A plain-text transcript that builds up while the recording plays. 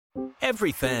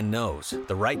Every fan knows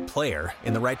the right player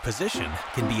in the right position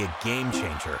can be a game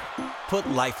changer. Put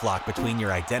LifeLock between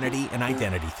your identity and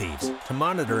identity thieves to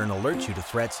monitor and alert you to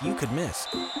threats you could miss.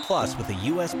 Plus, with a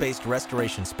U.S.-based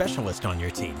restoration specialist on your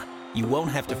team, you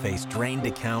won't have to face drained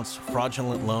accounts,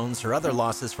 fraudulent loans, or other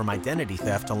losses from identity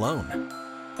theft alone.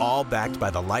 All backed by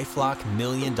the LifeLock $1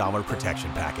 Million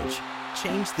Protection Package.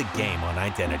 Change the game on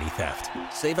identity theft.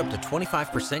 Save up to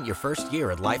 25% your first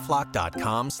year at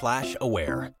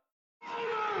LifeLock.com/aware.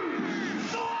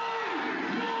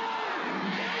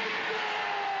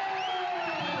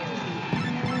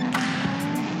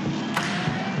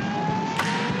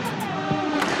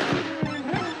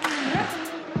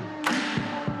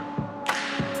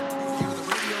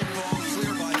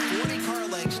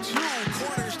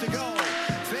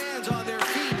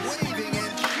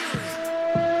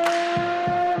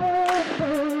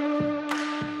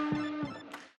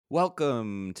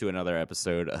 Welcome to another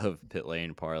episode of Pit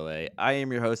Lane Parlay. I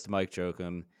am your host, Mike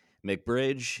Jokum.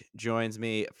 McBridge joins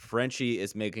me. Frenchie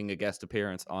is making a guest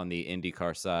appearance on the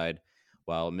INDYCAR side,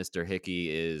 while Mr.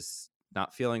 Hickey is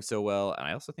not feeling so well. And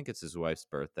I also think it's his wife's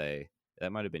birthday.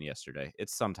 That might have been yesterday.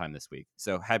 It's sometime this week.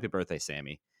 So happy birthday,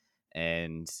 Sammy.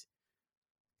 And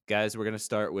guys, we're going to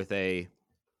start with a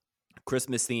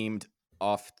Christmas-themed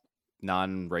off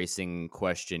non-racing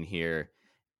question here.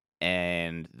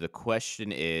 And the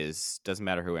question is, doesn't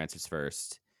matter who answers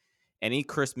first, any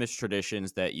Christmas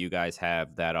traditions that you guys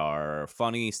have that are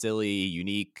funny, silly,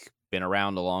 unique, been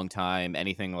around a long time,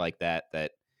 anything like that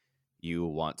that you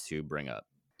want to bring up?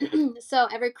 So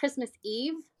every Christmas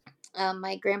Eve,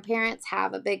 my grandparents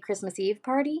have a big Christmas Eve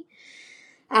party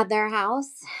at their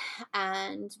house.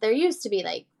 And there used to be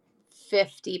like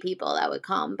 50 people that would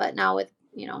come, but now with,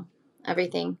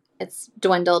 everything, it's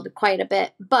dwindled quite a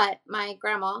bit. But my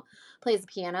grandma plays the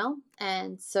piano,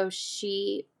 and so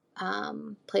she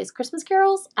plays Christmas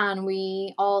carols, and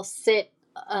we all sit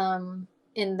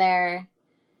in there.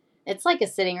 It's like a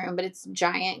sitting room, but it's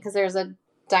giant because there's a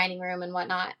dining room and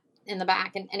whatnot in the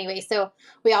back. And anyway, so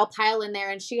we all pile in there,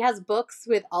 and she has books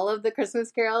with all of the Christmas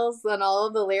carols and all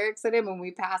of the lyrics in them, and we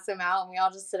pass them out, and we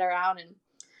all just sit around and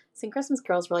sing Christmas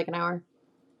carols for like an hour.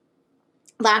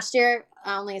 Last year,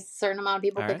 only a certain amount of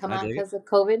people could come out because of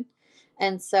COVID.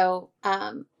 And so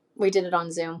we did it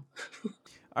on Zoom.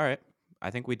 All right.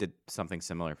 I think we did something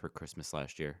similar for Christmas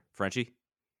last year. Frenchie?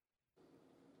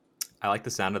 I like the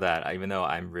sound of that, even though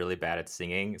I'm really bad at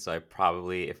singing. So I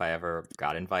probably, if I ever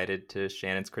got invited to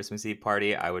Shannon's Christmas Eve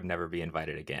party, I would never be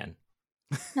invited again.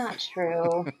 Not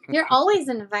true. You're always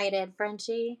invited,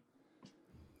 Frenchie.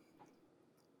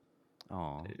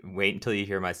 Oh, wait until you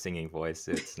hear my singing voice.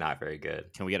 It's not very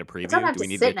good. Can we get a preview? I don't have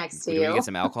to sit next to you. Do we get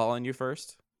some alcohol in you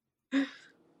first?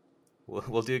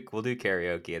 We'll do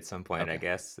karaoke at some point. Okay. I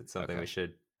guess it's something we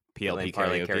should. PLP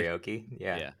karaoke.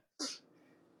 Yeah.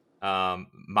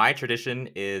 My tradition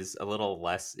is a little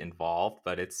less involved,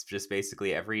 but it's just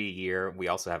basically every year we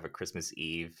also have a Christmas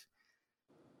Eve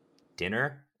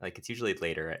dinner. Like it's usually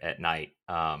later at night,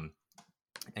 and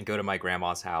go to my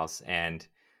grandma's house. And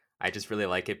I just really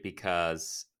like it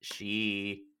because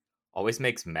she always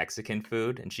makes Mexican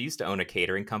food, and she used to own a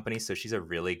catering company, so she's a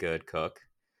really good cook.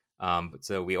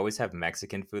 So we always have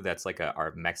Mexican food. That's like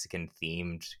our Mexican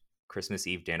themed Christmas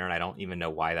Eve dinner, and I don't even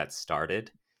know why that started,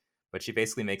 but she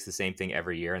basically makes the same thing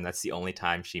every year, and that's the only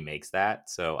time she makes that.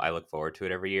 So I look forward to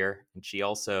it every year. And she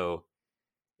also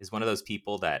is one of those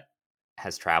people that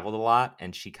has traveled a lot,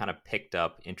 and she kind of picked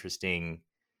up interesting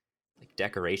like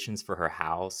decorations for her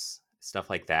house,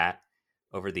 stuff like that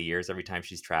over the years every time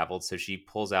she's traveled. So she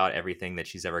pulls out everything that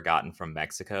she's ever gotten from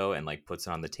Mexico and like puts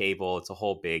it on the table. It's a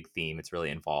whole big theme. It's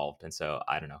really involved. And so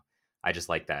I don't know. I just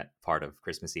like that part of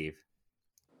Christmas Eve.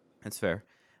 That's fair.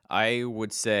 I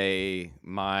would say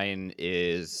mine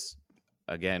is,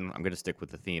 again, I'm going to stick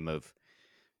with the theme of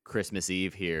Christmas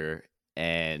Eve here,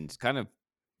 and kind of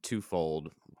twofold.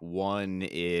 One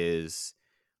is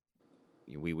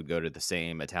we would go to the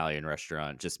same Italian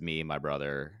restaurant, just me, my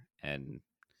brother, and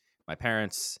my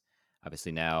parents.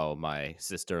 Obviously now my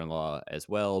sister-in-law as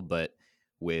well, but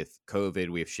with COVID,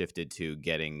 we've shifted to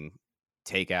getting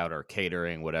takeout or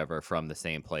catering, whatever, from the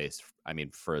same place. I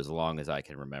mean, for as long as I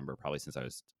can remember, probably since I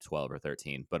was 12 or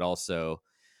 13. But also,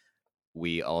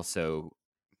 we also,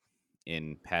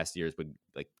 in past years, would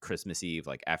like Christmas Eve,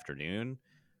 like afternoon,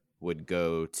 would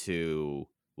go to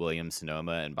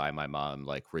Williams-Sonoma and buy my mom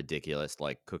like ridiculous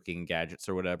like cooking gadgets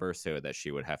or whatever, so that she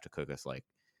would have to cook us like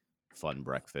fun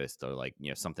breakfast or like,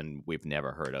 something we've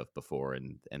never heard of before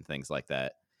and things like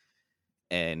that.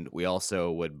 And we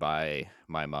also would buy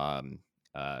my mom,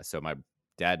 so my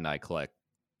dad and I collect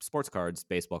sports cards,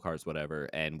 baseball cards, whatever,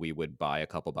 and we would buy a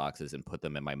couple boxes and put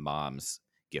them in my mom's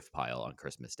gift pile on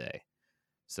Christmas Day.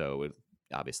 So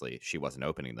obviously she wasn't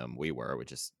opening them. We were. We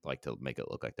just like to make it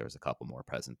look like there was a couple more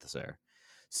presents there.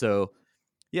 So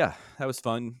yeah, that was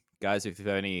fun. Guys, if you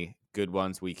have any good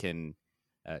ones, we can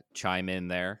chime in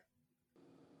there.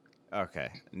 Okay,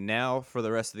 now for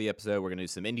the rest of the episode, we're going to do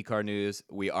some IndyCar news.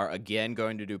 We are again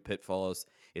going to do pitfalls.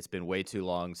 It's been way too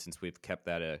long since we've kept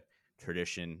that a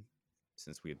tradition,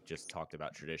 since we've just talked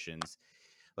about traditions.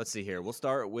 Let's see here. We'll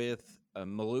start with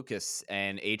Malukas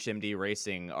and HMD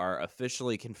Racing are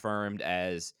officially confirmed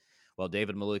as, well,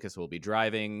 David Malukas will be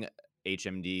driving.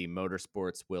 HMD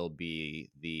Motorsports will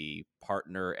be the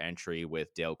partner entry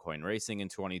with Dale Coyne Racing in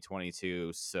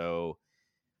 2022. So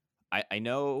I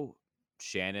know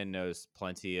Shannon knows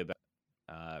plenty about,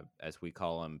 as we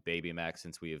call him, Baby Mac,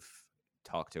 since we've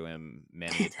talked to him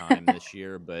many a time this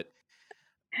year. But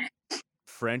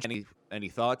French, any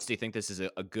thoughts? Do you think this is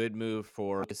a good move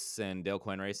for us and Dale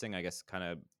Coyne Racing? I guess kind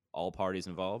of all parties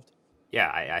involved. Yeah,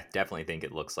 I definitely think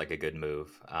it looks like a good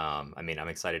move. I mean, I'm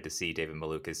excited to see David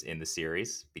Malukas in the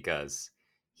series because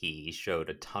he showed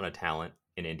a ton of talent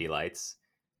in Indy Lights.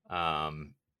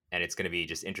 And it's going to be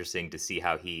just interesting to see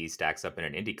how he stacks up in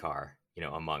an IndyCar,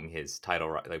 among his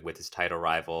title, like with his title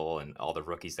rival and all the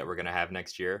rookies that we're going to have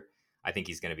next year. I think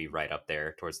he's going to be right up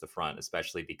there towards the front,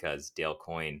 especially because Dale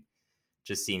Coyne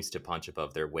just seems to punch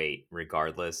above their weight,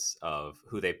 regardless of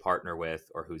who they partner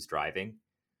with or who's driving.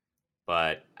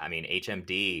 But I mean,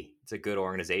 HMD, it's a good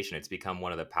organization. It's become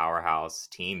one of the powerhouse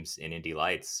teams in Indy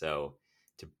Lights. So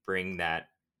to bring that,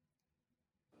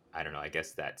 I don't know, I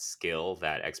guess that skill,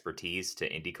 that expertise to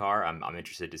IndyCar, I'm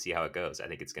interested to see how it goes. I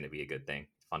think it's going to be a good thing.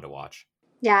 Fun to watch.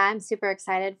 Yeah, I'm super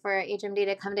excited for HMD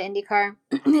to come to IndyCar.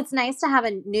 It's nice to have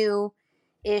a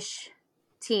new-ish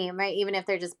team, right? Even if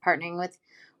they're just partnering with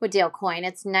Dale Coyne,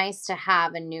 it's nice to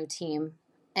have a new team.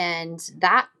 And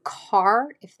that car,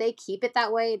 if they keep it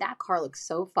that way, that car looks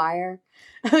so fire.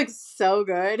 It looks so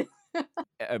good.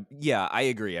 Yeah, I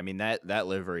agree. I mean, that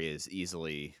livery is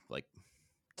easily like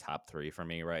top 3 for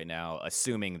me right now,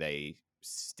 assuming they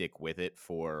stick with it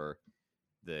for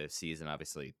the season.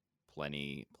 Obviously,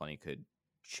 plenty could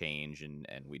change, and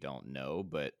we don't know.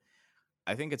 But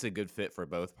I think it's a good fit for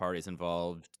both parties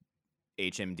involved.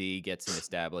 HMD gets an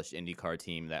established IndyCar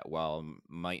team that, while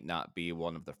might not be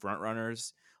one of the front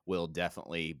runners, will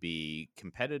definitely be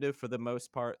competitive for the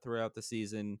most part throughout the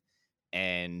season.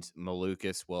 And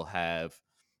Malukas will have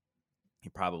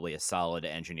probably a solid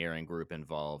engineering group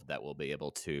involved that will be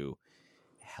able to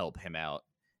help him out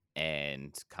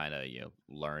and kind of,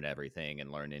 learn everything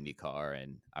and learn IndyCar.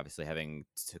 And obviously having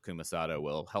Takuma Sato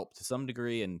will help to some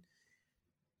degree. And,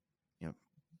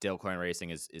 Dale Coyne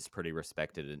Racing is pretty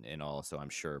respected in all, so I'm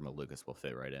sure Malukas will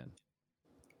fit right in.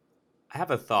 I have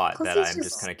a thought Plus, that he's I'm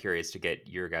just kind of curious to get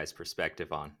your guys'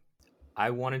 perspective on. I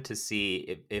wanted to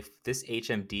see if this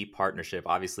HMD partnership,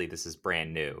 obviously this is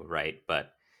brand new, right?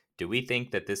 But do we think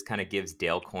that this kind of gives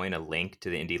Dale Coyne a link to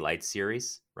the Indy Lights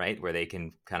series, right? Where they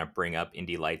can kind of bring up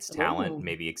Indy Lights talent, Ooh.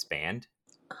 maybe expand?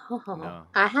 Oh, No.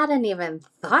 I hadn't even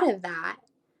thought of that.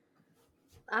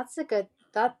 That's a good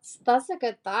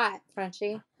thought,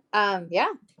 Frenchie. Yeah,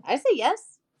 I say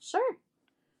yes. Sure.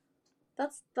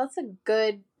 That's a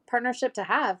good partnership to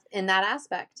have in that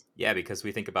aspect. Yeah, because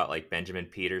we think about like Benjamin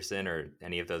Peterson or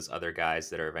any of those other guys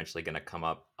that are eventually going to come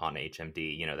up on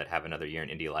HMD, that have another year in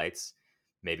Indy Lights.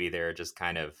 Maybe they're just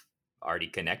kind of already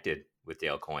connected with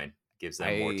Dale Coyne. Gives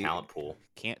them more talent pool.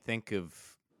 Can't think of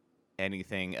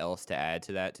anything else to add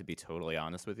to that, to be totally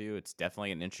honest with you. It's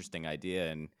definitely an interesting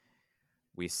idea, and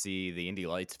we see the Indy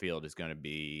Lights field is going to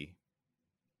be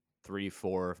 3,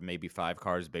 4, maybe 5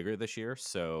 cars bigger this year.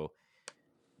 So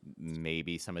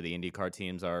maybe some of the IndyCar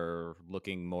teams are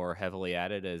looking more heavily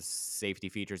at it as safety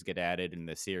features get added and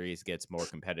the series gets more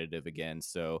competitive again.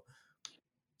 So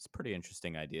it's a pretty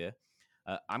interesting idea.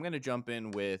 I'm going to jump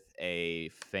in with a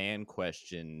fan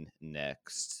question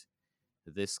next.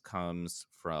 This comes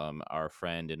from our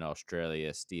friend in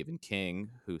Australia, Stephen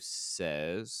King, who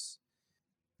says,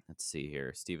 let's see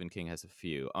here. Stephen King has a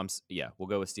few. We'll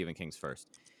go with Stephen King's first.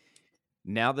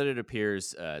 Now that it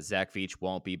appears Zach Veach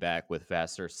won't be back with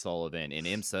Vassar Sullivan in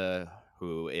IMSA,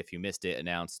 who, if you missed it,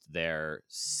 announced their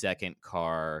second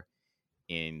car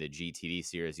in the GTD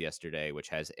series yesterday, which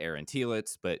has Aaron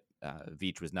Telitz, but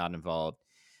Veach was not involved.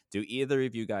 Do either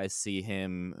of you guys see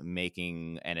him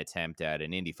making an attempt at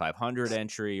an Indy 500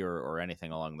 entry or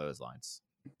anything along those lines?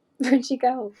 Where'd you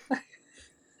go?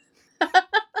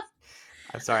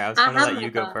 I'm sorry, I was trying to let you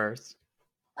go first.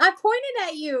 I pointed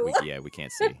at you. We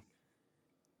can't see.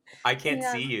 I can't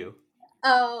see you.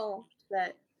 Oh,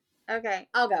 but okay,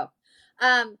 I'll go.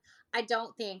 I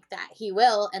don't think that he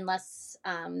will unless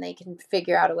they can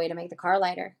figure out a way to make the car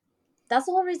lighter. that's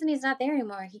the whole reason he's not there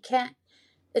anymore. He can't.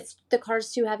 The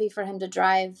car's too heavy for him to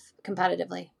drive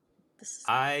competitively.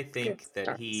 I think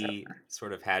that he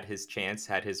sort of had his chance,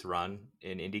 had his run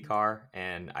in IndyCar,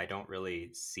 and I don't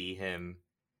really see him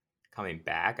coming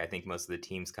back. I think most of the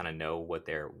teams kind of know what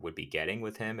they would be getting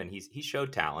with him, and he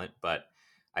showed talent, but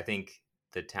I think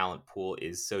the talent pool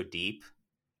is so deep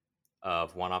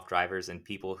of one-off drivers and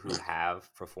people who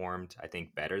have performed, I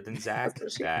think, better than Zach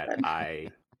that I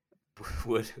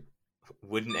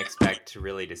wouldn't expect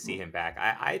really to see him back.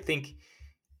 I think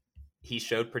he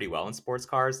showed pretty well in sports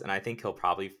cars, and I think he'll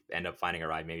probably end up finding a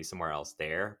ride maybe somewhere else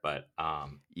there. But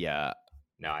yeah,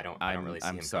 no, I don't really see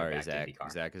him coming sorry, back Zach. to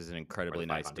IndyCar. Zach is an incredibly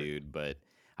nice dude, but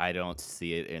I don't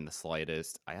see it in the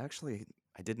slightest. I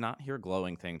did not hear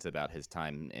glowing things about his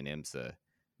time in IMSA,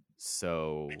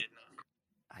 so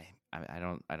I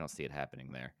don't see it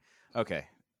happening there. Okay,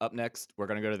 up next, we're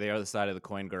gonna go to the other side of the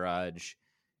coin garage.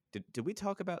 Did we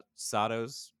talk about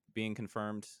Sato's being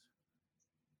confirmed?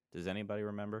 Does anybody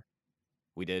remember?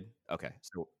 We did? Okay.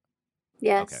 So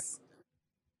Yes. Okay.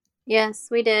 Yes,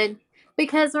 we did.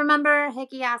 Because remember,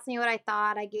 Hickey asked me what I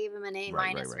thought. I gave him an A-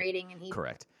 Right. rating, and he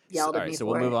Correct. yelled All at me right, so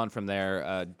for we'll move it. on from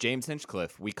there. James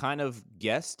Hinchcliffe. We kind of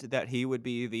guessed that he would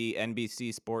be the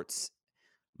NBC Sports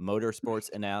motorsports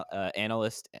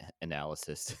analyst.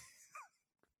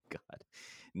 God.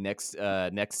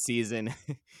 Next season.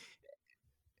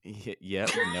 Yep.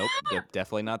 Nope.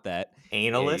 Definitely not that.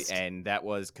 Analyst? And that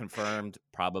was confirmed.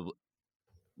 Probably.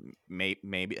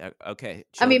 Maybe. Okay.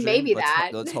 I mean, Children, maybe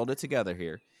that. Let's hold it together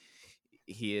here.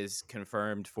 He is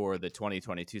confirmed for the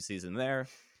 2022 season there.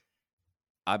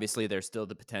 Obviously, there's still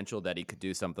the potential that he could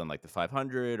do something like the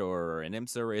 500 or an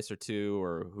IMSA race or two,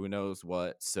 or who knows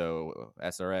what. So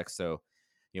SRX. So,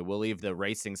 we'll leave the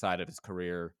racing side of his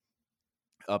career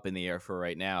up in the air for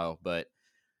right now. But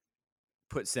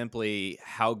put simply,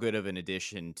 how good of an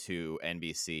addition to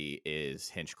NBC is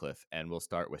Hinchcliffe? And we'll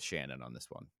start with Shannon on this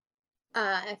one.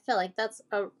 I feel like that's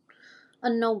a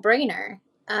no-brainer.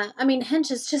 I mean, Hinch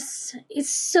is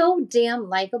so damn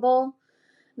likable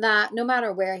that no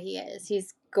matter where he is,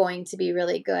 he's going to be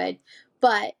really good.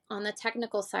 But on the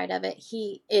technical side of it,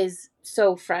 he is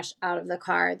so fresh out of the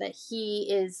car that he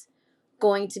is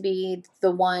going to be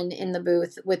the one in the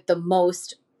booth with the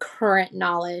most current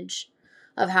knowledge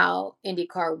of how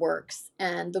IndyCar works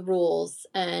and the rules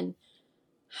and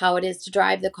how it is to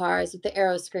drive the cars with the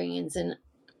aero screens and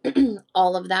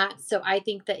all of that. So I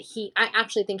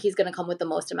actually think he's going to come with the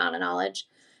most amount of knowledge.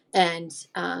 And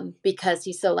because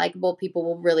he's so likable, people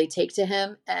will really take to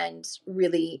him and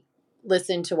really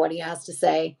listen to what he has to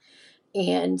say,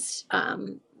 and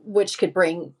which could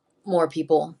bring more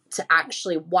people to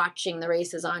actually watching the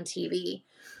races on TV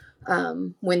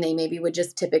when they maybe would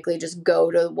just typically just go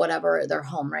to whatever their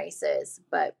home race is.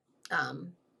 But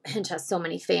Hinch has so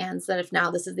many fans that if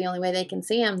now this is the only way they can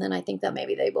see him, then I think that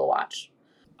maybe they will watch.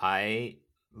 I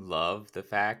love the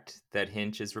fact that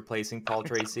Hinch is replacing Paul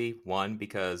Tracy. One,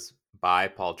 because bye,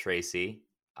 Paul Tracy.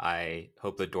 I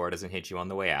hope the door doesn't hit you on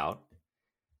the way out.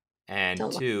 And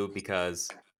two, because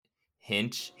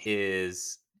Hinch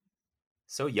is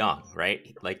so young,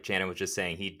 right? Like Shannon was just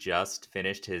saying, he just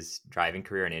finished his driving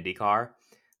career in IndyCar,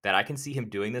 that I can see him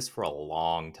doing this for a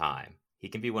long time. He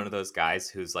can be one of those guys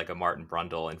who's like a Martin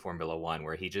Brundle in Formula One,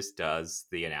 where he just does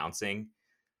the announcing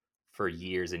for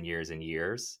years and years and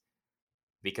years,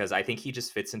 because I think he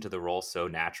just fits into the role so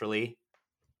naturally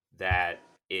that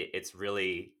it's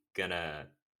really gonna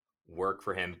work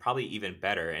for him, probably even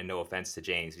better. And no offense to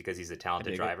James, because he's a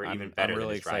talented driver, even better. I'm really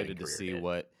than his excited to career see did.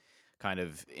 what kind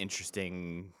of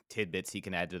interesting tidbits he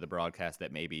can add to the broadcast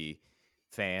that maybe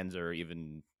fans or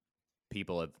even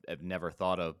people have never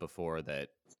thought of before, that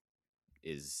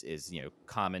is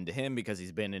common to him because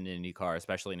he's been in an IndyCar,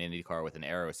 especially an IndyCar with an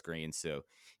aero screen. So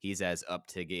he's as up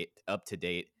to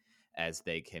date as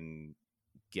they can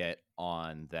get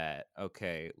on that.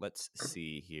 Okay, let's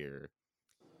see here.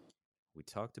 We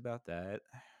talked about that.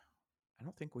 I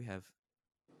don't think we have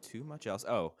too much else.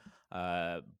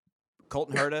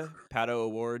 Colton Herta, Pato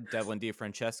Award, Devlin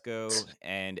DiFrancesco,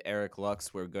 and Eric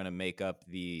Lux were going to make up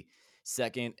the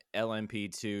second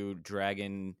LMP2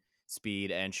 Dragon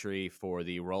Speed entry for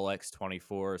the Rolex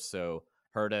 24. So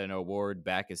Herta and Award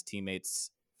back as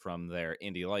teammates from their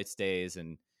Indy Lights days,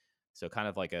 and so kind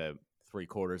of like a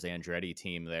 3/4 Andretti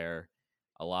team there.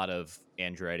 A lot of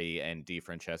Andretti and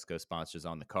DiFrancesco sponsors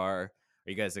on the car. Are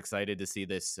you guys excited to see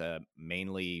this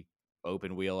mainly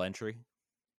open wheel entry?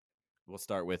 We'll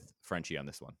start with Frenchie on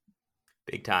this one.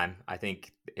 Big time. I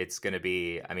think it's going to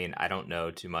be, I mean, I don't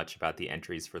know too much about the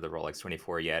entries for the Rolex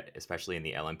 24 yet, especially in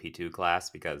the LMP2 class,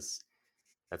 because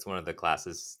that's one of the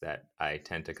classes that I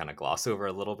tend to kind of gloss over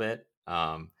a little bit.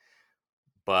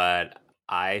 but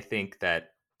I think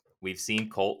that we've seen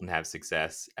Colton have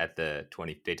success at the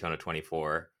Daytona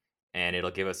 24, and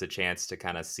it'll give us a chance to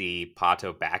kind of see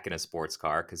Pato back in a sports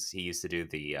car because he used to do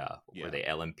the the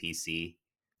LMPC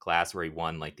class where he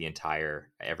won like the entire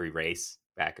every race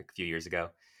back a few years ago,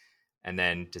 and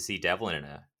then to see Devlin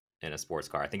in a sports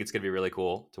car. I think it's going to be really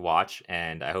cool to watch,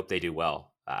 and I hope they do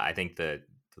well. I think the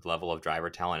level of driver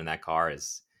talent in that car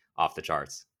is off the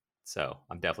charts. So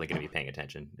I'm definitely going to be paying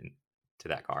attention to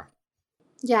that car.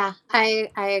 Yeah, I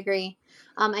agree.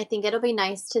 I think it'll be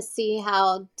nice to see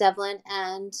how Devlin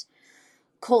and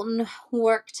Colton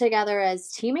work together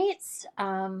as teammates,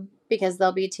 because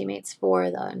they'll be teammates for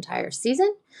the entire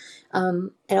season.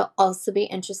 It'll also be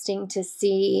interesting to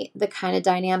see the kind of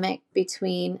dynamic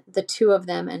between the two of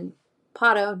them and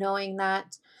Pato, knowing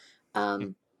that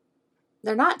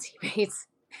they're not teammates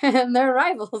and they're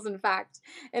rivals, in fact,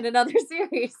 in another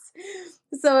series.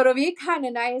 So it'll be kind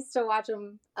of nice to watch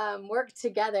them work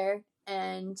together.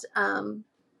 And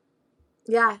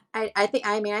yeah, I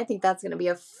think that's going to be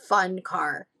a fun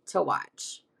car to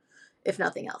watch, if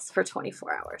nothing else, for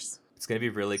 24 hours. It's going to be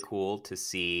really cool to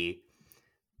see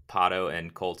Pato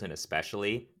and Colton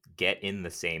especially get in the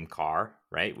same car,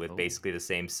 right? With basically the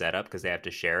same setup because they have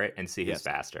to share it and see who's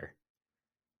faster.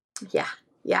 Yeah,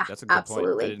 that's a good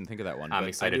absolutely. point. I didn't think of that one. I'm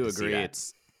excited to agree. see that.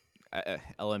 It's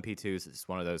LMP2s is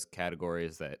one of those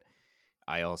categories that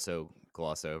I also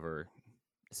gloss over,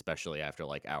 especially after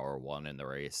like hour one in the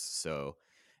race. So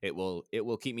it will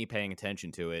keep me paying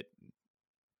attention to it,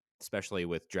 especially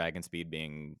with Dragon Speed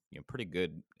being pretty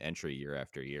good entry year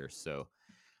after year. So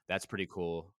that's pretty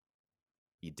cool.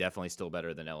 You definitely still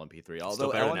better than LMP3.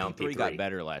 Although LMP3 got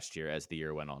better last year as the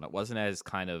year went on. It wasn't as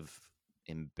kind of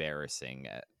embarrassing,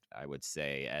 I would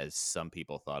say, as some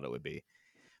people thought it would be.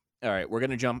 All right, we're going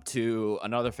to jump to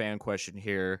another fan question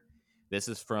here. This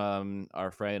is from our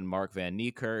friend Mark Van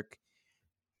Niekerk.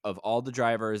 Of all the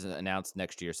drivers announced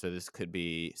next year, so this could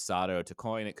be Sato to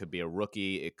coin, it could be a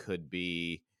rookie, it could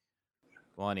be,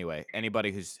 well, anyway,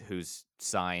 anybody who's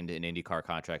signed an IndyCar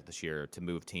contract this year to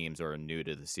move teams or are new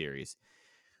to the series.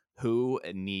 Who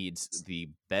needs the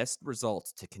best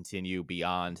results to continue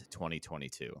beyond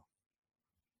 2022?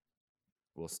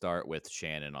 We'll start with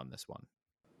Shannon on this one.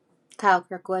 Kyle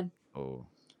Kirkwood. Oh.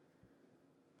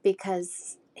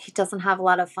 Because he doesn't have a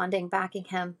lot of funding backing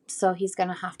him, so he's going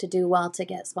to have to do well to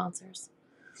get sponsors.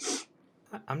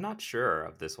 I'm not sure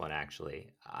of this one, actually.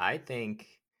 I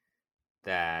think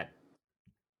that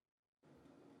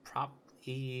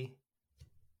probably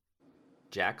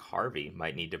Jack Harvey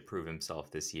might need to prove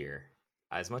himself this year.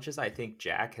 As much as I think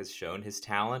Jack has shown his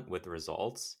talent with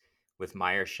results with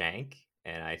Meyer Shank,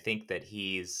 and I think that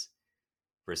he's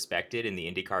respected in the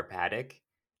IndyCar paddock,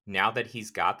 now that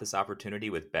he's got this opportunity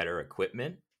with better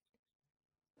equipment,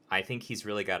 I think he's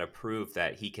really got to prove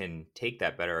that he can take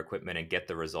that better equipment and get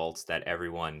the results that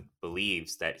everyone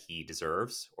believes that he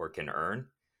deserves or can earn.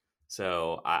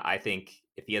 So I think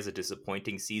if he has a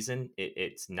disappointing season,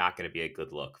 it's not going to be a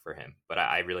good look for him. But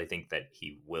I really think that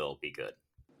he will be good.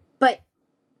 But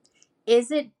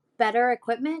is it better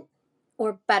equipment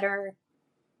or better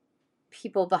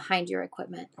people behind your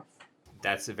equipment?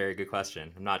 That's a very good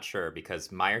question. I'm not sure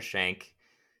because Meyer Shank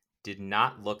did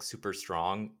not look super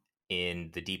strong in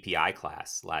the DPI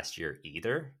class last year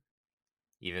either,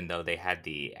 even though they had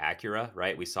the Acura,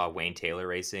 right? We saw Wayne Taylor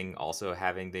Racing also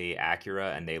having the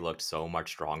Acura, and they looked so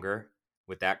much stronger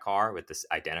with that car, with this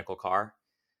identical car.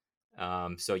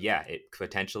 So yeah, it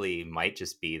potentially might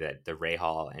just be that the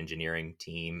Rahal engineering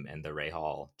team and the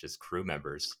Rahal just crew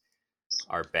members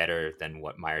are better than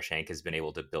what Meyer Shank has been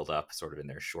able to build up sort of in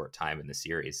their short time in the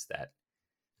series. That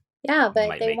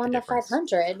but they won the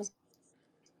 500.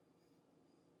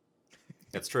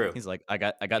 That's true. He's like, I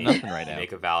got nothing right now.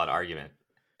 Make a valid argument.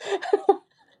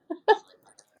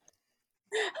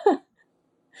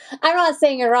 I'm not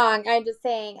saying you're wrong. I'm just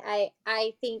saying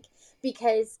I think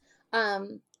because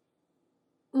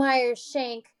Meyer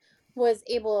Shank was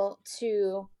able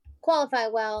to qualify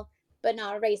well but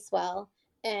not race well,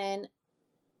 and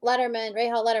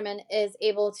Rahal Letterman is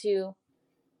able to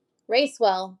race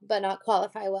well but not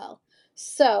qualify well.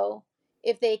 So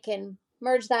if they can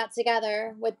merge that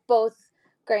together with both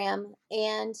Graham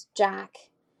and Jack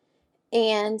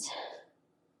and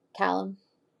Callum,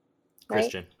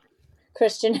 right?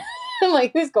 Christian. I'm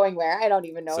like, who's going where? I don't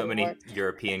even know so anymore. Many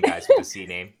European guys with a C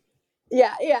name.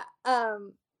 Yeah.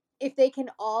 If they can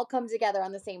all come together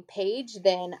on the same page,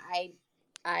 then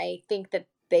I think that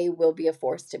they will be a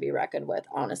force to be reckoned with,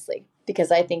 honestly,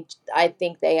 because I think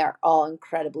they are all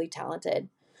incredibly talented,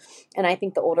 and I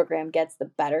think the older Graham gets, the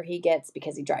better he gets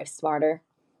because he drives smarter.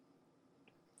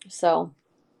 So,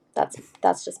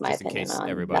 That's just my Just in opinion case on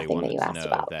everybody nothing that wanted you to asked know,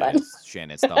 about. that But is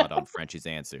Shannon's thought on Frenchie's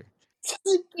answer. just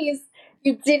in case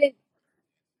you didn't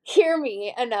hear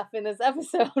me enough in this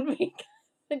episode,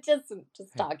 because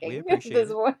just Hey, talking we at appreciate this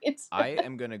it. point. I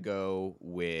am going to go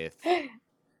with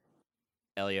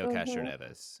Elio Mhm.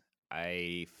 Castroneves.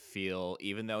 I feel,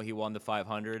 even though he won the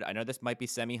 500, I know this might be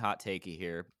semi-hot takey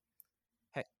here.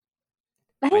 Hey,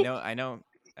 I know.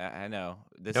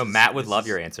 This No, is Matt would this love is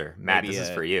your answer. Matt, maybe this is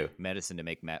a for you. medicine to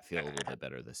make Matt feel a little bit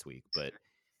better this week, but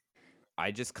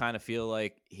I just kind of feel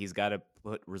like he's got to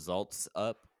put results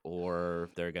up, or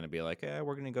they're going to be like,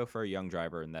 we're going to go for a young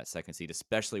driver in that second seat,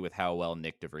 especially with how well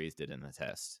Nick DeVries did in the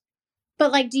test.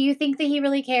 But like, do you think that he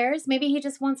really cares? Maybe he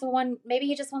just wants maybe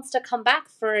he just wants to come back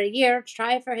for a year,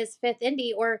 try for his 5th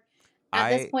Indy, or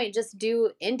at this point just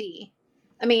do Indy.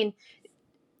 I mean,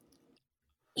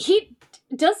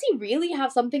 does he really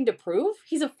have something to prove?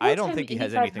 He's a full-time I don't think he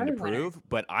has Indy anything to 500 winner. prove,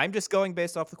 but I'm just going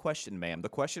based off the question, ma'am. The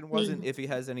question wasn't if he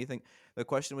has anything. The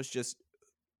question was just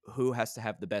who has to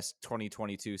have the best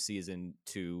 2022 season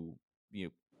to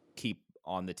keep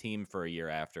on the team for a year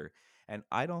after. And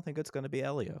I don't think it's going to be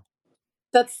Elio.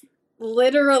 That's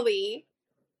literally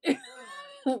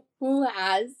who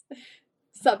has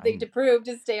something to prove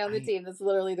to stay on the team. That's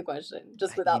literally the question,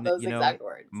 just without those exact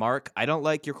words. Mark, I don't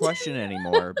like your question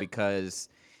anymore because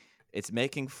it's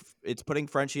putting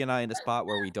Frenchie and I in a spot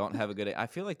where we don't have a good. I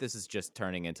feel like this is just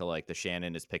turning into like the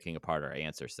Shannon is picking apart our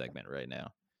answer segment right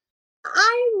now.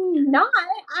 I'm not.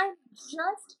 I'm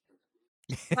just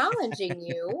challenging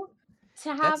you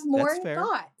to have more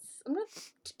thoughts. I'm not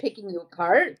picking you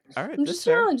apart. All right, I'm just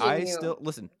challenging you.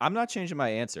 Listen, I'm not changing my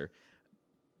answer.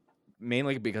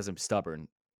 Mainly because I'm stubborn.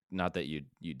 Not that you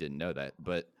didn't know that,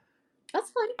 but that's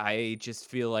fine. I just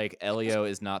feel like Elio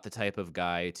is not the type of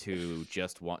guy to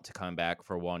just want to come back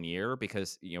for 1 year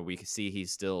because we can see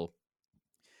he's still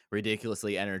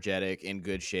ridiculously energetic, in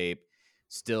good shape,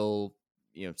 still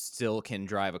can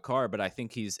drive a car, but I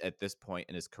think he's at this point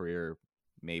in his career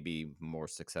maybe more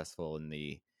successful in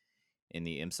the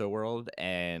IMSA world,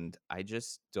 and I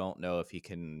just don't know if he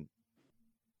can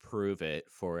prove it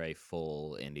for a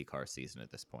full IndyCar season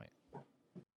at this point.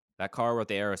 That car with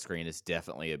the aero screen is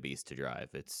definitely a beast to drive.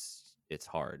 It's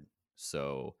hard.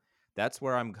 So that's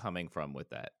where I'm coming from with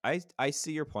that. I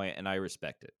see your point and I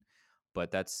respect it,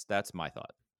 but that's my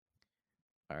thought.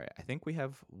 All right, I think we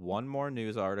have one more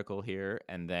news article here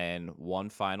and then one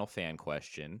final fan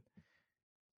question.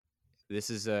 This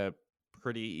is a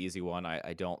pretty easy one.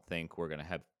 I don't think we're going to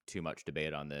have too much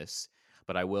debate on this,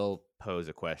 but I will pose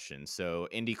a question. So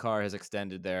IndyCar has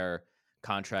extended their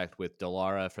contract with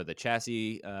Dallara for the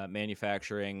chassis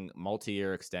manufacturing,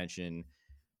 multi-year extension.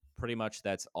 Pretty much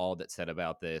that's all that's said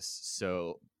about this.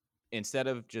 So instead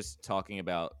of just talking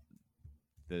about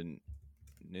the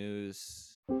news...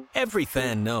 Every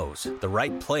fan knows the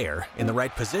right player in the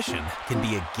right position can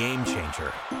be a game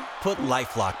changer. Put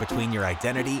LifeLock between your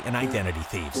identity and identity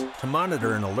thieves to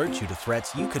monitor and alert you to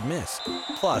threats you could miss.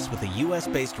 Plus, with a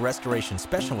U.S.-based restoration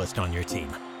specialist on your team,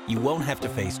 you won't have to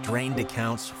face drained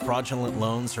accounts, fraudulent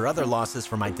loans, or other losses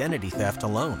from identity theft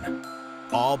alone.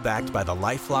 All backed by the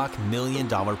LifeLock $1 Million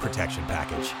Protection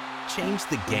Package. Change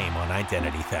the game on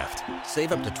identity theft.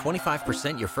 Save up to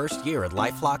 25% your first year at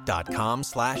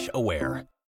LifeLock.com/aware.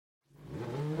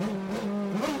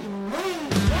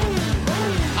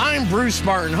 I'm Bruce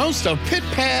Martin, host of Pit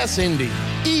Pass Indy.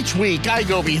 Each week, I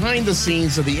go behind the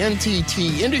scenes of the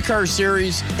NTT INDYCAR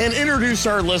Series and introduce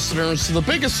our listeners to the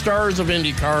biggest stars of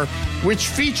INDYCAR, which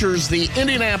features the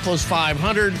Indianapolis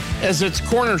 500 as its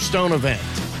cornerstone event.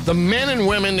 The men and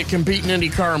women that compete in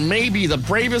INDYCAR may be the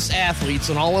bravest athletes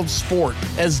in all of sport,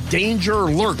 as danger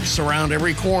lurks around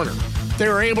every corner. They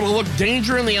are able to look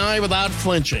danger in the eye without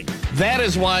flinching. That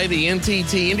is why the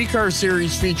NTT INDYCAR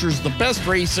Series features the best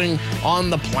racing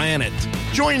on the planet.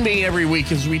 Join me every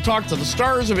week as we talk to the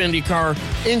stars of INDYCAR,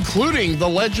 including the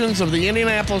legends of the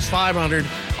Indianapolis 500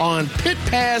 on Pit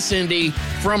Pass Indy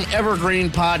from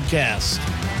Evergreen Podcast.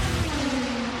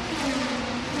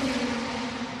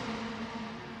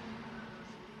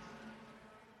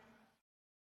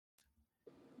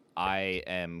 I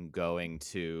am going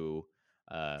to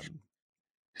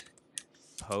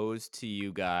pose to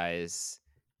you guys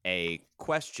a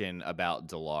question about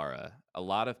Dallara. A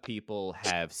lot of people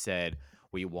have said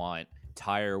we want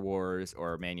tire wars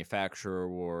or manufacturer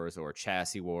wars or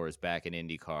chassis wars back in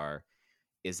IndyCar.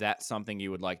 Is that something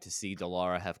you would like to see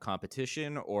Dallara have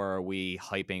competition, or are we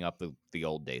hyping up the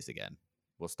old days again?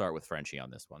 We'll start with Frenchie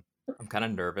on this one. I'm kind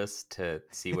of nervous to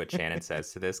see what Shannon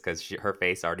says to this because her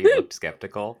face already looked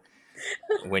skeptical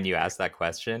when you asked that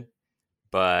question.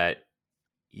 But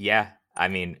yeah, I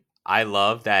mean, I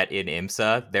love that in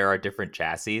IMSA there are different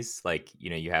chassis. Like,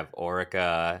 you have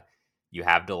Orica, you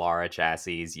have Dallara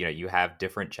chassis, you have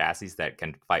different chassis that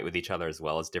can fight with each other as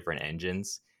well as different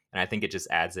engines. And I think it just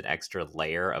adds an extra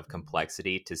layer of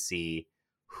complexity to see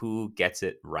who gets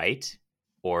it right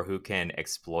or who can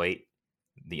exploit,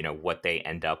 what they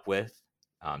end up with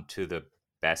to the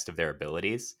best of their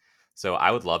abilities. So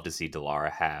I would love to see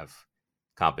Dallara have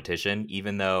competition,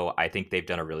 even though I think they've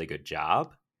done a really good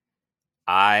job.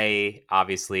 I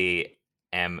obviously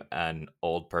am an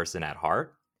old person at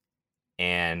heart,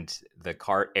 and the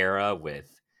kart era with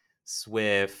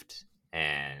Swift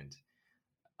and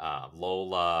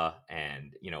Lola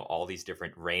and all these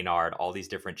different Reynard, all these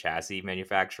different chassis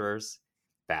manufacturers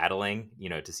battling,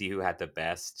 to see who had the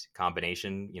best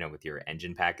combination, with your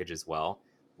engine package as well,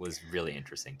 was really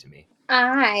interesting to me.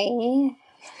 I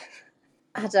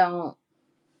don't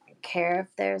care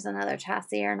if there's another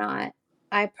chassis or not.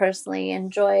 I personally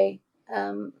enjoy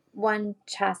one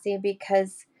chassis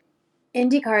because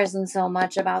IndyCar isn't so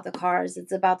much about the cars,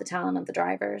 it's about the talent of the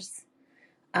drivers.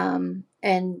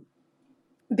 And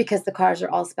because the cars are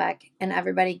all spec and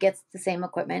everybody gets the same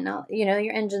equipment. Now,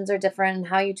 your engines are different and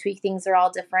how you tweak things are all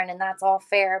different, and that's all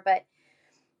fair. But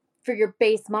for your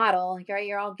base model,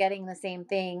 you're all getting the same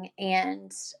thing.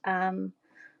 And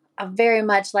I very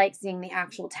much like seeing the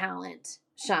actual talent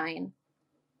shine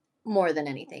more than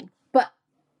anything. But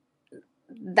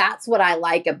that's what I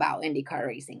like about IndyCar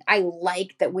racing. I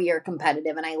like that we are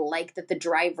competitive, and I like that the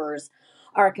drivers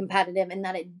are competitive, and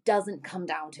that it doesn't come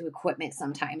down to equipment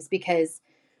sometimes, because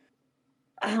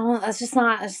I don't know, that's just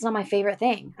not my favorite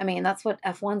thing. I mean, that's what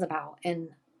F1's about. And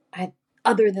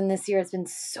other than this year, it's been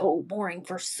so boring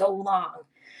for so long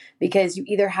because you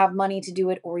either have money to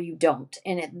do it or you don't.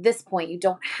 And at this point, you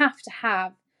don't have to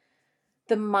have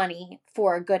the money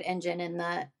for a good engine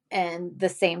and the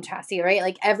same chassis, right?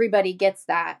 Like, everybody gets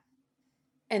that.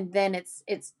 And then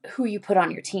it's who you put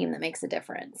on your team that makes a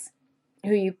difference.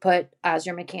 Who you put as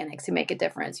your mechanics who make a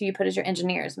difference. Who you put as your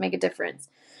engineers make a difference.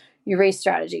 Your race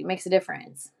strategy makes a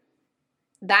difference.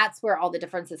 That's where all the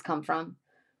differences come from,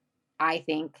 I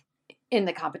think, in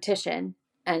the competition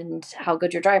and how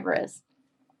good your driver is.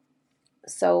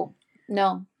 So,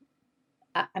 no.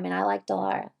 I mean, I like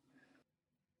Dallara.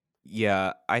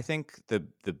 Yeah, I think the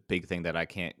big thing that I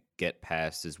can't get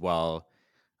past is, well,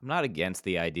 I'm not against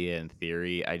the idea in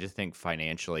theory. I just think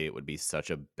financially it would be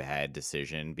such a bad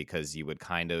decision, because you would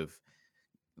kind of,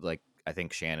 like, I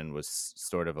think Shannon was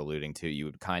sort of alluding to, you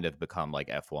would kind of become like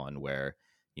F1, where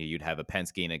you'd have a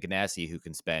Penske and a Ganassi who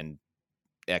can spend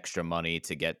extra money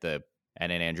to get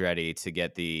and an Andretti to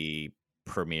get the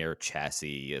premier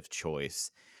chassis of choice,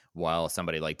 while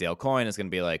somebody like Dale Coyne is going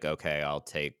to be like, okay, I'll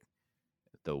take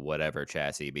the whatever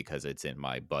chassis because it's in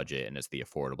my budget and it's the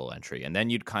affordable entry. And then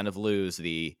you'd kind of lose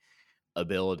the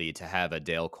ability to have a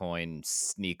Dale Coyne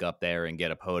sneak up there and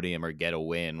get a podium or get a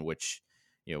win, which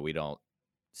we don't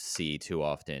see too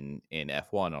often in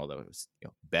F1, although it was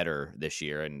better this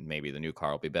year, and maybe the new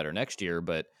car will be better next year.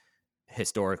 But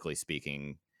historically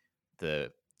speaking,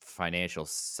 the financial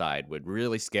side would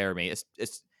really scare me.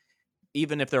 It's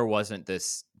even if there wasn't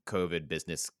this COVID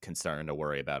business concern to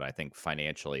worry about, I think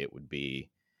financially it would be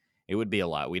a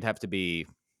lot. We'd have to be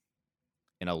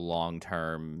in a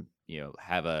long-term,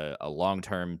 have a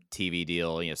long-term TV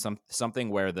deal, something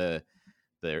where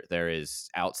there is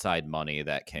outside money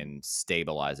that can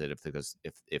stabilize it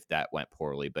if that went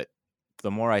poorly. But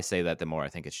the more I say that, the more I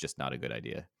think it's just not a good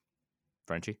idea.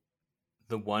 Frenchie?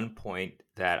 The one point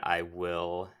that I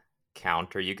will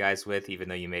counter you guys with, even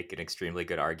though you make an extremely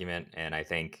good argument, and I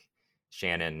think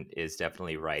Shannon is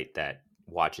definitely right that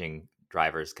watching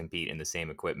drivers compete in the same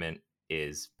equipment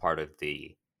is part of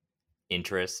the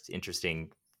interesting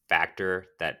factor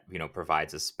that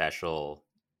provides a special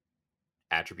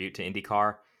attribute to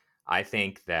IndyCar. I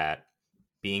think that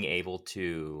being able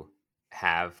to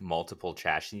have multiple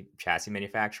chassis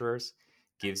manufacturers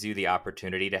gives you the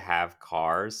opportunity to have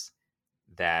cars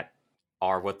that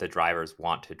are what the drivers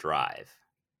want to drive.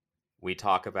 We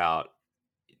talk about,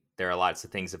 there are lots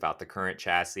of things about the current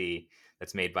chassis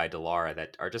that's made by Dallara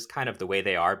that are just kind of the way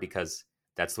they are because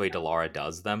that's the way Dallara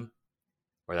does them,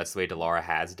 or that's the way Dallara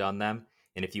has done them.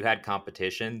 And if you had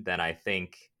competition, then I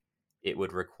think it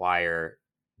would require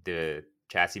the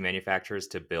chassis manufacturers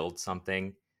to build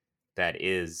something that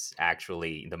is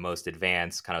actually the most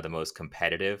advanced, kind of the most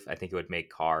competitive. I think it would make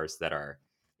cars that are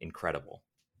incredible,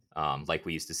 like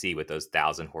we used to see with those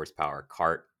 1,000 horsepower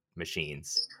kart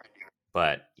machines.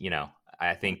 But,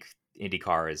 I think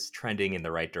IndyCar is trending in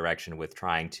the right direction with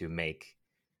trying to make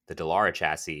the Dallara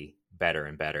chassis better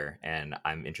and better. And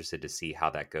I'm interested to see how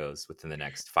that goes within the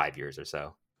next 5 years or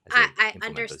so. as they I implement those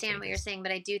understand what you're changes. saying,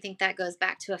 but I do think that goes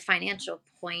back to a financial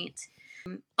point.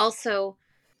 Also,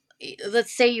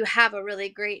 let's say you have a really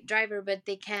great driver, but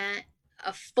they can't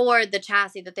afford the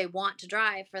chassis that they want to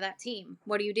drive for that team.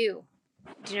 What do? Do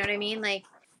you know what I mean? Like,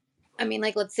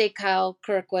 let's say Kyle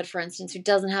Kirkwood, for instance, who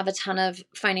doesn't have a ton of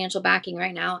financial backing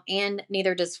right now, and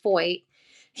neither does Foyt.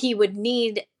 He would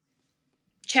need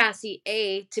chassis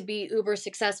A to be uber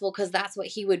successful because that's what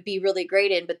he would be really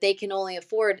great in, but they can only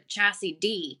afford chassis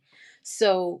D.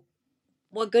 So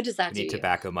what good does that We do need you?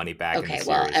 tobacco money back in the Okay, series.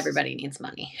 well, everybody needs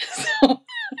money. So.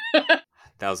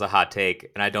 That was a hot take,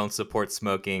 and I don't support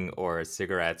smoking or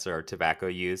cigarettes or tobacco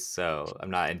use, so I'm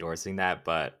not endorsing that.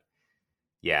 But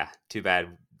yeah, too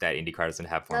bad that IndyCar doesn't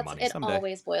have more money. It Someday.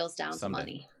 always boils down Someday. to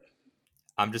money.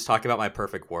 I'm just talking about my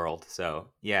perfect world. So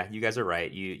yeah, you guys are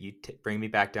right. You bring me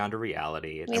back down to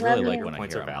reality. We I love really like you. when I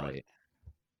points hear are I'm valid. right.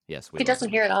 Yes, we He love doesn't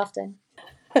you. hear it often,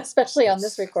 especially on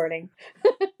this Yes. recording.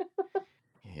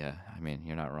 Yeah, I mean,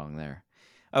 you're not wrong there.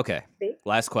 Okay, See?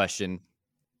 last question,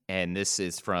 and this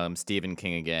is from Stephen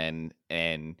King again.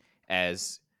 And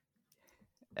as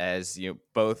you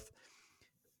both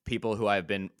people who I've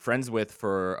been friends with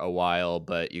for a while,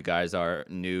 but you guys are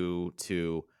new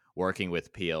to working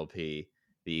with PLP.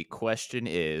 The question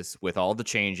is, with all the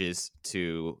changes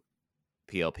to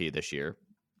PLP this year,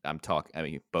 I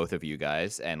mean, both of you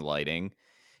guys, and lighting,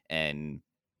 and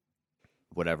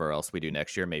whatever else we do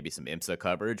next year, maybe some IMSA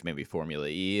coverage, maybe Formula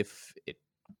E if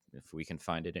we can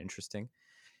find it interesting.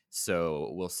 So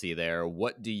we'll see there.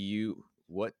 Where do you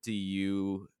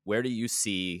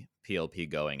see PLP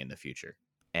going in the future?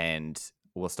 And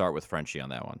we'll start with Frenchie on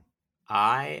that one.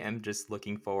 I am just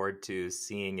looking forward to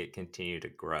seeing it continue to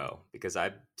grow because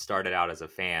I started out as a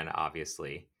fan,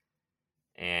 obviously,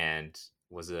 and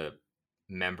was a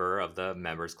member of the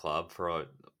members club for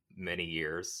many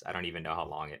years. I don't even know how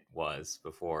long it was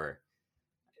before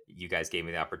you guys gave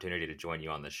me the opportunity to join you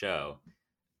on the show.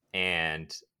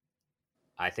 And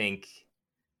I think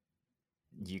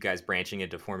you guys branching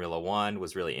into Formula One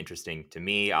was really interesting to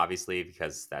me, obviously,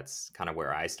 because that's kind of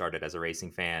where I started as a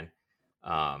racing fan.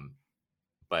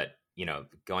 But,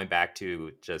 going back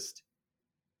to just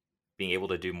being able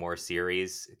to do more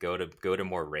series, go to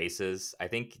more races, I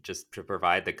think just to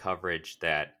provide the coverage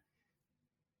that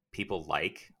people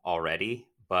like already,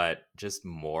 but just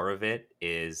more of it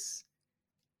is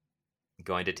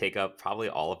going to take up probably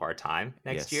all of our time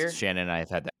next year. Shannon and I have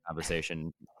had that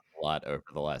conversation a lot over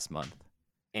the last month.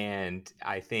 And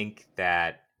I think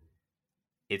that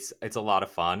it's a lot of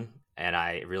fun, and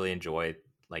I really enjoy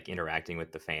like interacting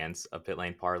with the fans of Pit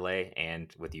Lane Parlay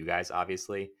and with you guys,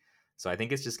 obviously. So I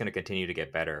think it's just going to continue to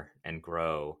get better and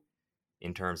grow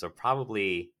in terms of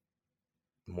probably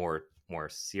more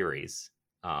series,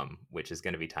 which is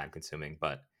going to be time consuming,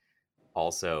 but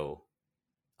also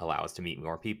allow us to meet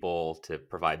more people, to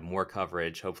provide more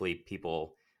coverage. Hopefully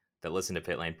people that listen to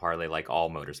Pit Lane Parlay like all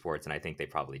motorsports, and I think they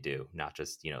probably do, not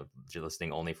just,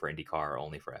 listening only for IndyCar or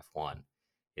only for F1.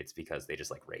 It's because they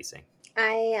just like racing.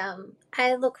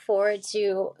 I look forward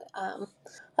to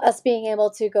us being able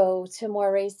to go to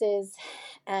more races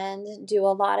and do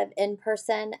a lot of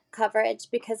in-person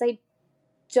coverage because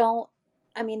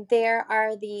there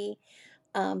are the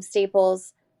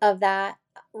staples of that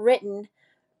written,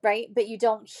 right? But you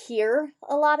don't hear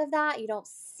a lot of that. You don't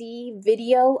see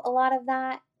video a lot of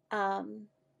that.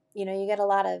 You get a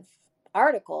lot of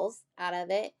articles out of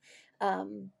it.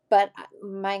 But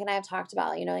Mike and I have talked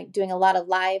about, like doing a lot of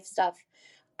live stuff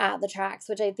at the tracks,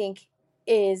 which I think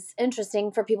is interesting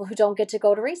for people who don't get to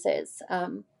go to races.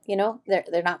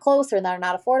 They're not close or they're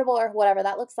not affordable or whatever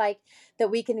that looks like, that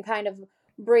we can kind of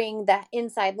bring that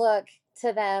inside look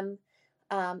to them.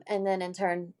 And then in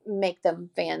turn make them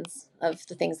fans of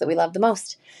the things that we love the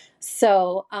most.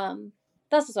 So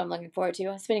that's what I'm looking forward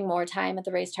to. Spending more time at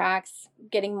the racetracks,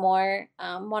 getting more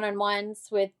one-on-ones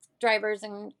with drivers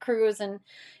and crews, and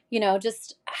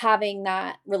just having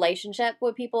that relationship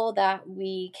with people that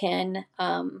we can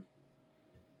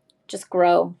just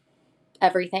grow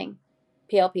everything.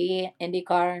 PLP,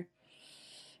 IndyCar,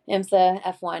 IMSA,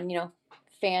 F1,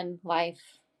 fan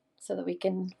life, so that we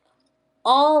can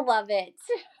all love it.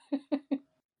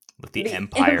 Let the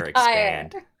empire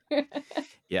expand.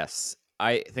 Yes.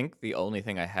 I think the only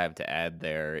thing I have to add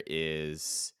there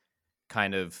is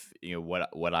kind of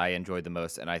what I enjoyed the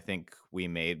most, and I think we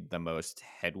made the most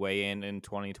headway in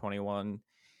 2021,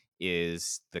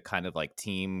 is the kind of like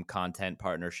team content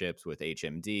partnerships with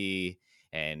HMD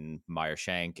and Meyer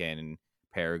Shank and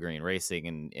Peregrine Racing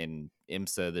and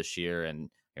IMSA this year, and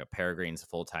Peregrine's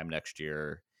full-time next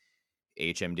year.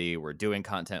 HMD we're doing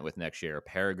content with next year.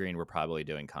 Peregrine we're probably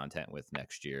doing content with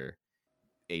next year.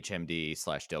 HMD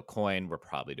 / Coin, we're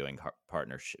probably doing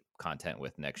partnership content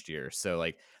with next year. So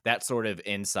like that sort of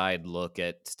inside look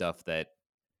at stuff that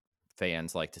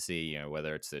fans like to see, you know,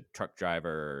 whether it's a truck driver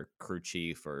or crew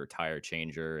chief or tire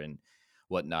changer and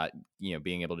whatnot, you know,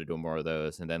 being able to do more of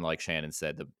those. And then like Shannon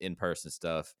said, the in-person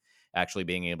stuff, actually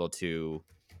being able to,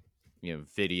 you know,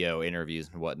 video interviews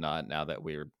and whatnot, now that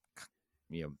we're,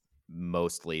 you know,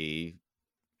 mostly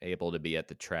able to be at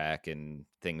the track and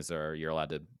you're allowed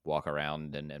to walk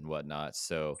around and whatnot.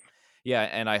 So yeah,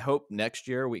 and I hope next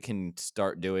year we can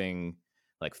start doing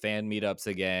like fan meetups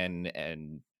again,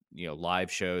 and you know, live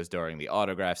shows during the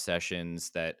autograph sessions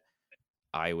that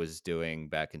I was doing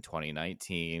back in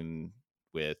 2019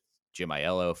 with Jim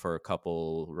Aiello for a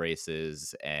couple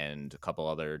races and a couple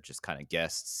other just kind of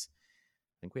guests.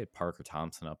 I think we had Parker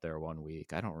Thompson up there one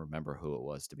week. I don't remember who it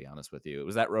was, to be honest with you. It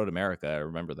was at Road America. I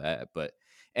remember that. But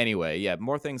anyway, yeah,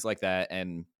 more things like that.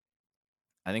 And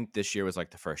I think this year was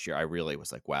like the first year I really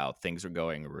was like, wow, things are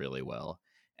going really well.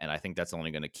 And I think that's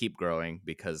only going to keep growing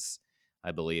because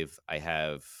I believe I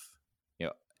have, you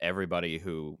know, everybody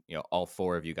who, you know, all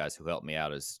four of you guys who helped me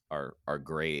out are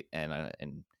great. And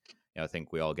you know, I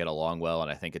think we all get along well. And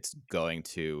I think it's going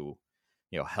to,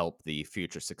 you know, help the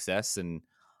future success. And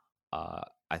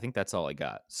I think that's all I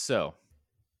got. So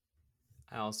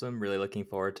I also am really looking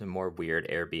forward to more weird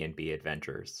Airbnb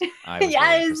adventures. I was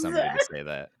waiting for somebody to say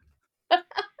that.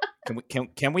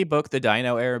 Can we book the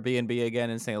Dino Airbnb again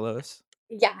in St. Louis?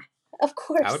 Yeah, of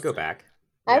course. I would go back.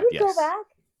 I would Yes. go back.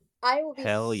 I will be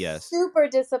Hell yes. super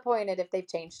disappointed if they've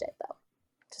changed it, though.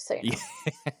 Just so you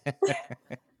know.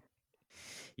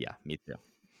 Yeah, me too.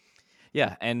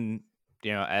 Yeah, and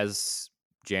you know, as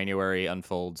January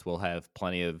unfolds, we'll have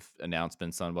plenty of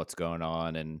announcements on what's going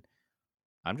on, and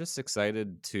I'm just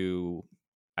excited to.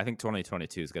 I think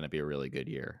 2022 is going to be a really good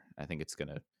year. I think it's going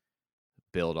to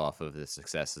build off of the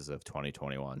successes of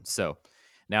 2021. So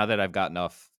now that I've gotten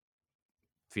off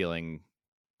feeling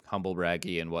humble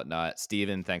braggy and whatnot,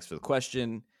 Steven, thanks for the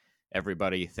question.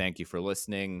 Everybody, thank you for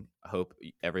listening. I hope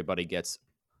everybody gets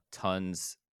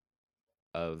tons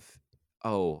of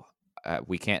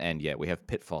we can't end yet. We have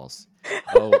pitfalls.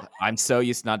 I'm so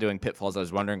used to not doing pitfalls. I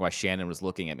was wondering why Shannon was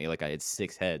looking at me like I had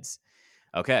 6 heads.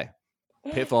 Okay.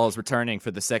 Pitfalls returning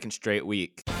for the second straight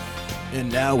week.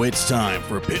 And now it's time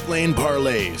for Pit Lane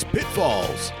Parlay's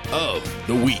Pitfalls of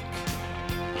the Week.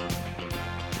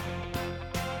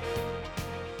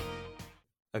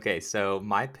 Okay, so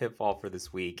my pitfall for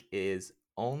this week is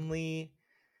only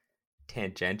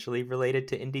tangentially related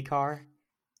to INDYCAR.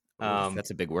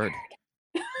 That's a big word.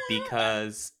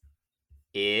 Because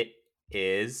it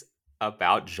is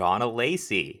about John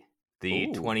Lacey,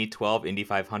 the 2012 Indy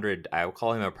 500. I will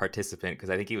call him a participant because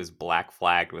I think he was black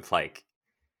flagged with like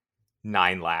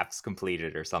 9 laps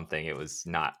completed or something. It was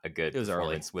not a good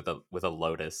performance with a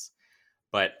Lotus.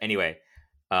 But anyway,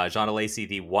 John Lacey,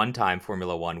 the one-time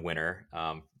Formula One winner,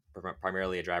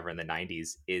 primarily a driver in the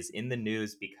 90s, is in the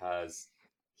news because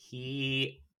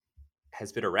he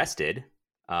has been arrested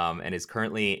and is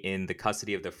currently in the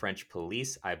custody of the French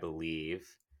police, I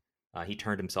believe. He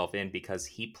turned himself in because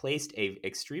he placed a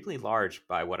extremely large,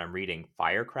 by what I'm reading,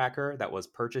 firecracker that was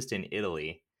purchased in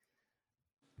Italy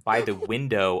by the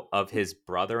window of his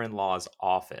brother-in-law's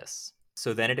office.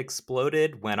 So then it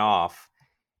exploded, went off,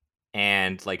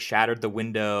 and like shattered the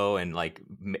window and like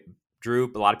drew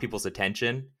a lot of people's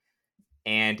attention.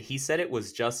 And he said it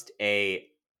was just a,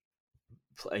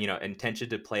 you know, intention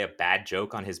to play a bad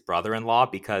joke on his brother-in-law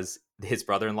because his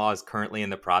brother-in-law is currently in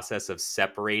the process of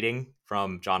separating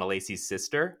from John Lacey's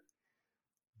sister.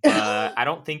 I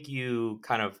don't think you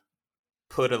kind of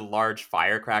put a large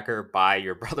firecracker by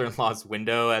your brother-in-law's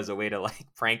window as a way to like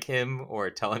prank him or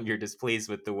tell him you're displeased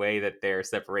with the way that their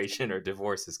separation or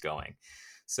divorce is going.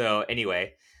 So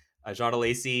anyway, John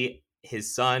Lacey,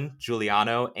 his son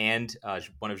Giuliano, and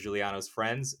one of Giuliano's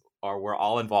friends were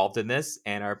all involved in this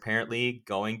and are apparently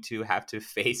going to have to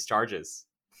face charges.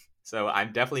 So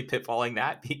I'm definitely pitfalling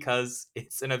that because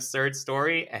it's an absurd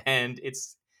story and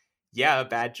it's, yeah, a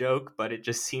bad joke, but it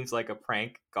just seems like a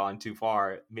prank gone too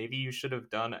far. Maybe you should have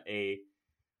done a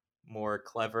more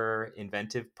clever,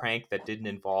 inventive prank that didn't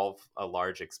involve a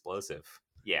large explosive.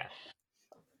 Yeah.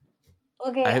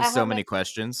 Okay, I have so many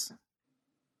questions.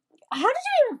 How did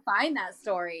you even find that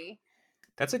story?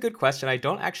 That's a good question. I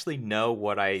don't actually know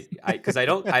what because I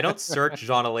don't search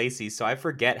Jean Lacey, so I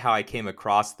forget how I came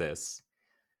across this.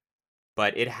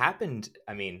 But it happened.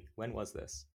 I mean, when was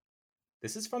this?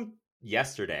 This is from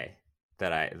yesterday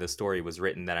that the story was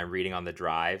written that I'm reading on the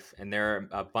drive, and there are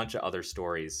a bunch of other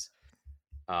stories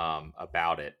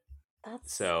about it.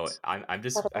 So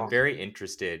I'm very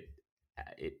interested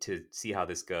to see how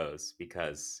this goes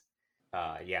because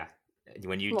Yeah.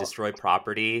 When you Well, destroy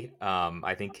property,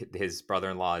 I think his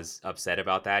brother-in-law is upset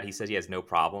about that. He says he has no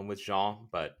problem with Jean,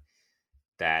 but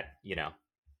that,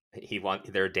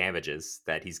 there are damages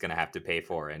that he's going to have to pay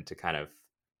for, and to kind of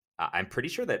I'm pretty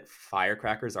sure that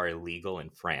firecrackers are illegal in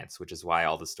France, which is why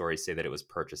all the stories say that it was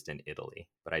purchased in Italy.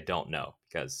 But I don't know,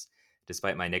 because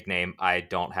despite my nickname, I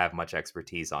don't have much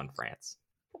expertise on France.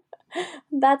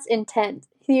 that's intent.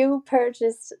 You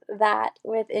purchased that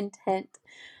with intent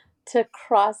to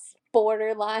cross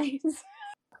border lines.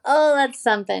 Oh, that's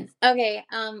something. Okay,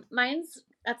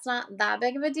 that's not that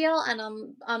big of a deal, and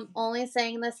I'm only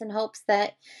saying this in hopes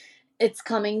that it's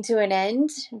coming to an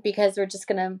end, because we're just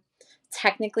gonna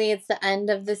technically it's the end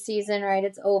of the season, right?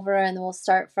 It's over, and then we'll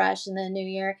start fresh in the new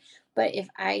year. But if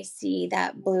I see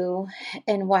that blue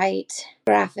and white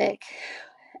graphic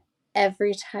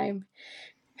every time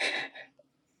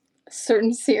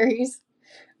certain series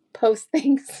post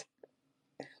things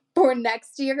for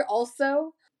next year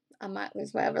also, I might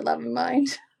lose my ever loving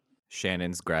mind.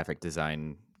 Shannon's graphic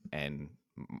design and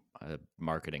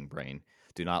marketing brain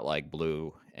do not like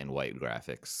blue and white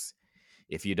graphics.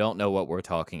 If you don't know what we're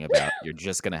talking about, you're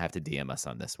just gonna have to DM us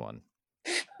on this one.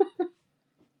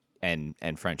 And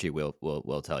Frenchie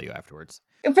will tell you afterwards.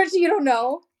 Frenchie, you don't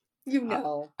know? You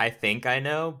know. I think I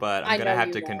know, but I'm going to have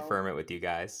to confirm it with you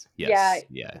guys. Yes.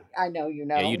 Yeah. I know you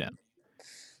know. Yeah, you know.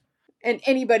 And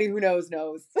anybody who knows.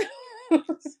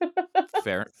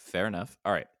 Fair enough.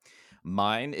 All right.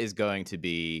 Mine is going to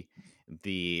be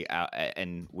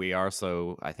and we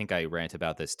also, I think I rant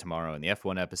about this tomorrow in the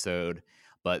F1 episode,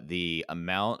 but the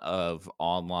amount of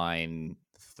online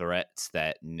threats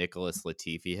that Nicholas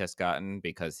Latifi has gotten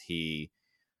because he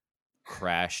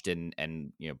crashed and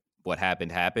what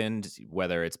happened,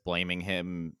 whether it's blaming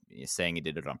him, saying he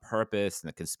did it on purpose, and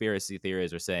the conspiracy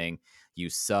theories are saying you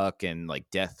suck, and like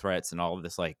death threats and all of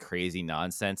this like crazy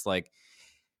nonsense. Like,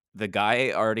 the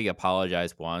guy already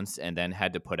apologized once and then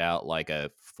had to put out like a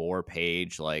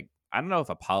 4-page, like, I don't know if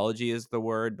apology is the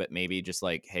word, but maybe just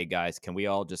like, hey guys, can we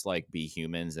all just like be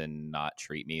humans and not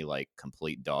treat me like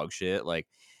complete dog shit? Like,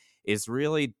 it's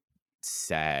really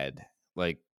sad.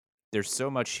 Like, there's so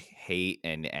much hate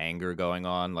and anger going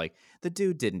on. Like, the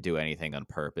dude didn't do anything on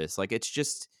purpose. Like, it's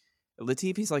just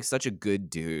Latifi's like such a good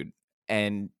dude,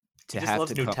 and he just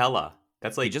loves Nutella.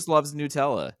 That's like, he just loves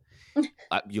Nutella.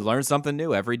 You learn something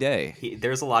new every day.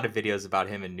 There's a lot of videos about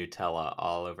him and Nutella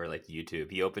all over like YouTube.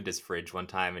 He opened his fridge one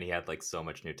time and he had like so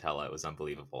much Nutella. It was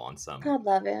unbelievable on some. God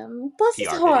love him. Bless his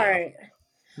PR heart. video.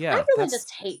 Yeah, I really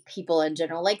just hate people in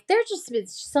general. Like, there's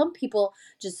just some people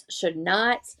just should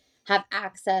not have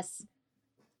access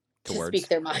to speak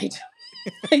their mind.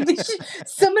 Like,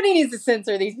 somebody needs to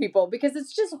censor these people, because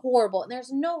it's just horrible, and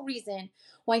there's no reason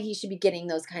why he should be getting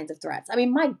those kinds of threats. I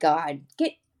mean, my God,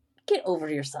 get over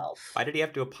yourself. Why did he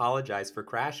have to apologize for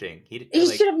crashing? He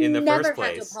should have never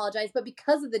had to apologize, but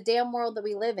because of the damn world that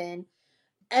we live in,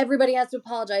 everybody has to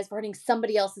apologize for hurting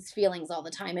somebody else's feelings all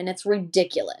the time, and it's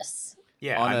ridiculous.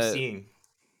 Yeah, I'm seeing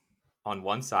on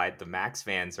one side the Max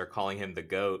fans are calling him the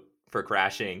GOAT for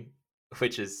crashing,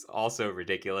 which is also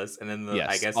ridiculous, and then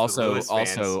I guess also the Lewis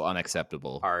fans also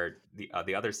unacceptable are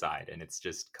the other side, and it's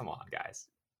just, come on, guys.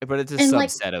 But it's a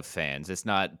subset of fans. It's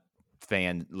not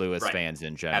Lewis fans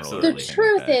in general. Absolutely. The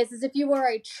truth is if you are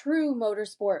a true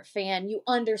motorsport fan, you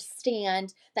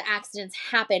understand that accidents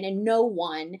happen, and no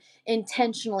one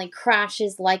intentionally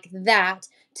crashes like that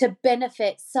to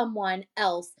benefit someone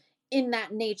else in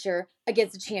that nature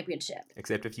against a championship.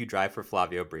 Except if you drive for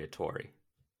Flavio Briatore.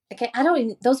 Okay, I don't even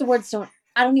know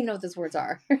what those words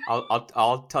are.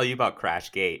 I'll tell you about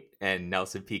Crashgate and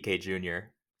Nelson Piquet Jr.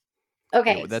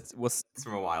 Okay, yeah, that's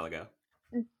from a while ago.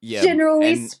 Yeah,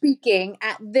 generally speaking,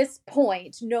 at this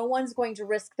point, no one's going to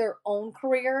risk their own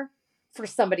career for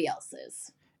somebody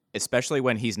else's. Especially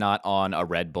when he's not on a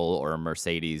Red Bull or a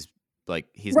Mercedes. Like,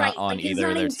 he's not on either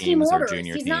of their teams or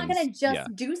junior teams. He's not going to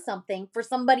just do something for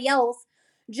somebody else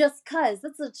just because.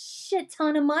 That's a shit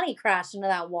ton of money crashed into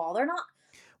that wall. They're not.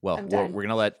 Well, we're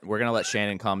gonna let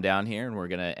Shannon calm down here, and we're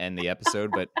gonna end the episode.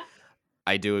 But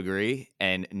I do agree,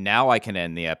 and now I can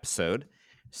end the episode.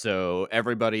 So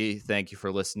everybody, thank you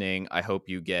for listening. I hope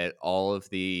you get all of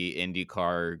the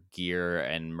IndyCar gear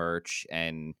and merch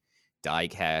and die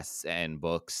casts and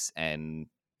books and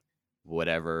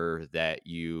whatever that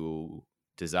you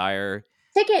desire.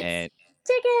 Tickets.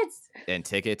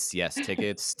 Yes,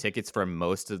 tickets for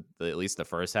most of at least the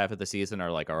first half of the season are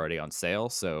like already on sale.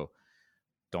 So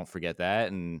don't forget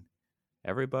that. And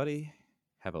everybody,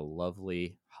 have a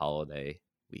lovely holiday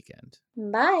weekend.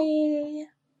 Bye.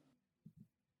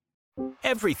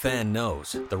 Every fan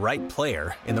knows the right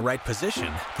player in the right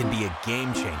position can be a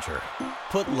game changer.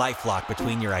 Put LifeLock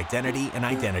between your identity and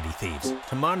identity thieves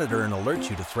to monitor and alert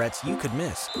you to threats you could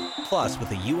miss. Plus, with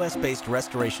a U.S.-based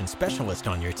restoration specialist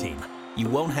on your team, you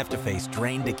won't have to face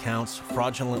drained accounts,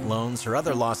 fraudulent loans, or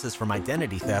other losses from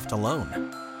identity theft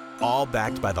alone. All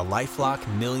backed by the LifeLock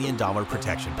 $1 Million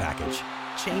Protection Package.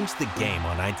 Change the game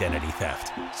on identity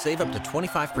theft. Save up to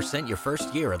 25% your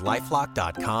first year at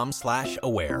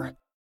LifeLock.com/aware.